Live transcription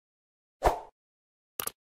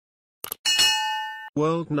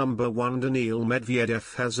World number 1 Daniil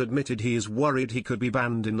Medvedev has admitted he is worried he could be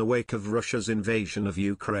banned in the wake of Russia's invasion of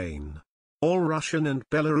Ukraine. All Russian and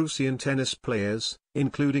Belarusian tennis players,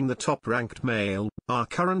 including the top-ranked male, are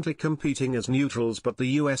currently competing as neutrals, but the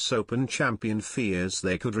US Open champion fears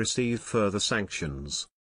they could receive further sanctions.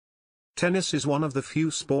 Tennis is one of the few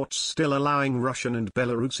sports still allowing Russian and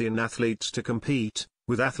Belarusian athletes to compete,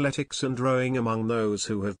 with athletics and rowing among those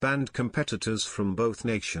who have banned competitors from both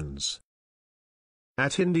nations.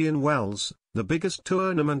 At Indian Wells, the biggest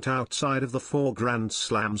tournament outside of the 4 Grand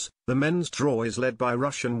Slams, the men's draw is led by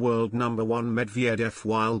Russian world number 1 Medvedev,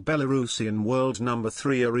 while Belarusian world number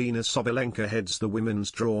 3 Arina Sabalenka heads the women's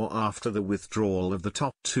draw after the withdrawal of the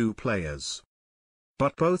top 2 players.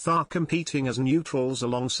 But both are competing as neutrals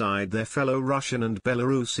alongside their fellow Russian and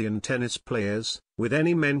Belarusian tennis players, with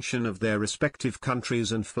any mention of their respective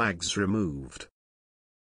countries and flags removed.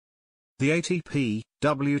 The ATP,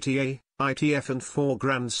 WTA, ITF and 4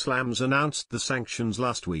 Grand Slams announced the sanctions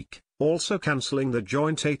last week, also cancelling the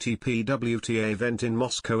joint ATP-WTA event in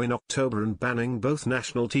Moscow in October and banning both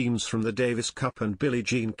national teams from the Davis Cup and Billie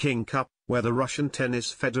Jean King Cup, where the Russian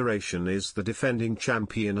Tennis Federation is the defending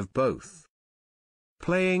champion of both.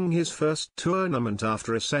 Playing his first tournament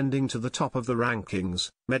after ascending to the top of the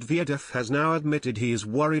rankings, Medvedev has now admitted he is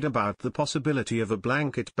worried about the possibility of a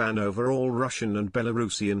blanket ban over all Russian and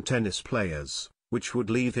Belarusian tennis players, which would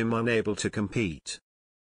leave him unable to compete.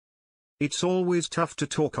 "It's always tough to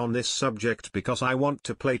talk on this subject because I want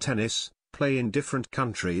to play tennis, play in different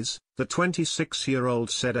countries," the 26-year-old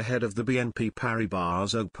said ahead of the BNP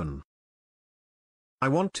Paribas Open. "I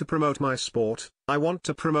want to promote my sport, I want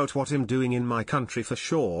to promote what I'm doing in my country for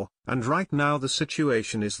sure, and right now the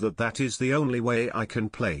situation is that is the only way I can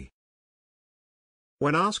play."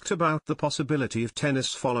 When asked about the possibility of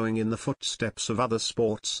tennis following in the footsteps of other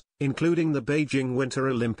sports, including the Beijing Winter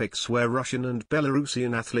Olympics where Russian and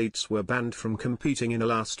Belarusian athletes were banned from competing in a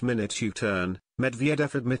last-minute U-turn,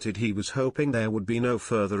 Medvedev admitted he was hoping there would be no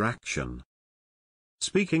further action.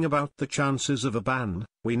 Speaking about the chances of a ban,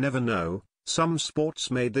 "We never know. Some sports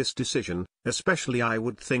made this decision, especially I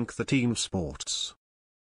would think the team sports.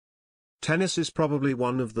 Tennis is probably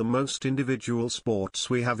one of the most individual sports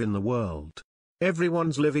we have in the world.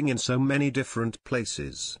 Everyone's living in so many different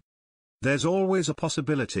places. There's always a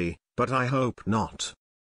possibility, but I hope not."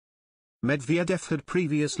 Medvedev had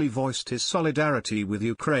previously voiced his solidarity with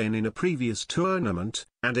Ukraine in a previous tournament,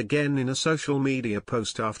 and again in a social media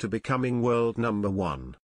post after becoming world number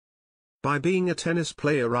 1. "By being a tennis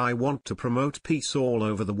player I want to promote peace all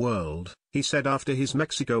over the world," he said after his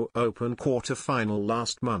Mexico Open quarter-final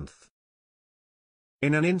last month.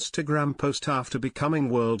 In an Instagram post after becoming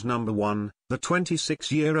world number 1, the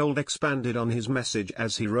 26-year-old expanded on his message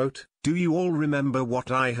as he wrote, "Do you all remember what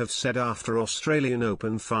I have said after Australian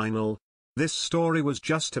Open final? This story was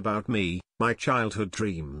just about me, my childhood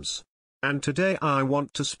dreams. And today I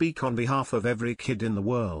want to speak on behalf of every kid in the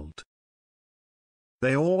world.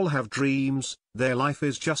 They all have dreams, their life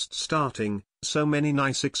is just starting, so many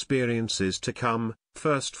nice experiences to come,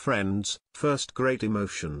 first friends, first great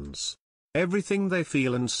emotions. Everything they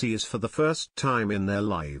feel and see is for the first time in their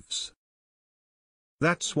lives.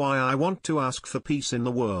 That's why I want to ask for peace in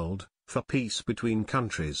the world, for peace between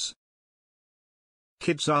countries.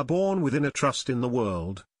 Kids are born within a trust in the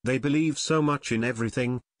world, they believe so much in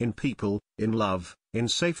everything, in people, in love, in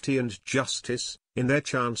safety and justice, in their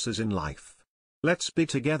chances in life. Let's be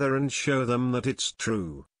together and show them that it's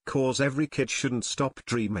true, cause every kid shouldn't stop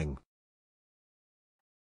dreaming."